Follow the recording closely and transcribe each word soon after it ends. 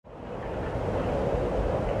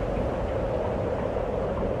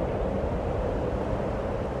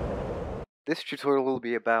This tutorial will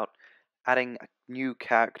be about adding a new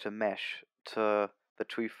character mesh to the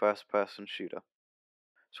true first-person shooter.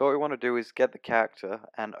 So what we want to do is get the character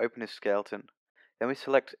and open his skeleton. Then we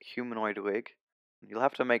select humanoid rig. You'll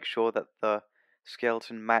have to make sure that the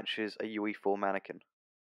skeleton matches a UE4 mannequin.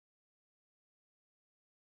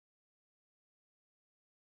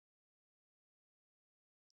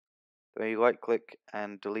 Then you right click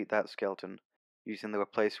and delete that skeleton using the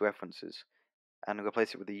replace references and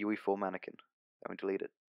replace it with the UE4 mannequin. Then we delete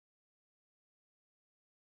it.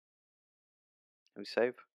 And we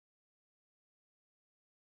save.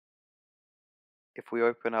 If we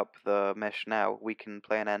open up the mesh now, we can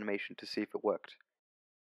play an animation to see if it worked.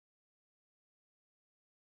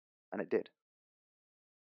 And it did.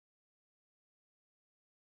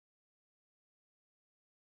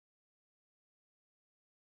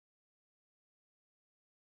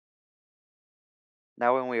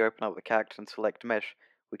 Now when we open up the character and select mesh,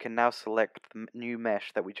 we can now select the new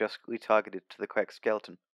mesh that we just retargeted to the correct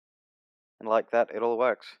skeleton. And like that, it all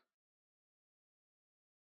works.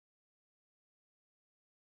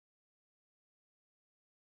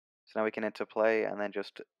 So now we can enter play and then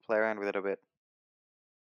just play around with it a bit.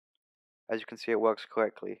 As you can see, it works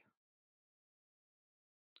correctly.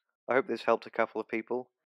 I hope this helped a couple of people,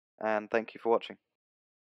 and thank you for watching.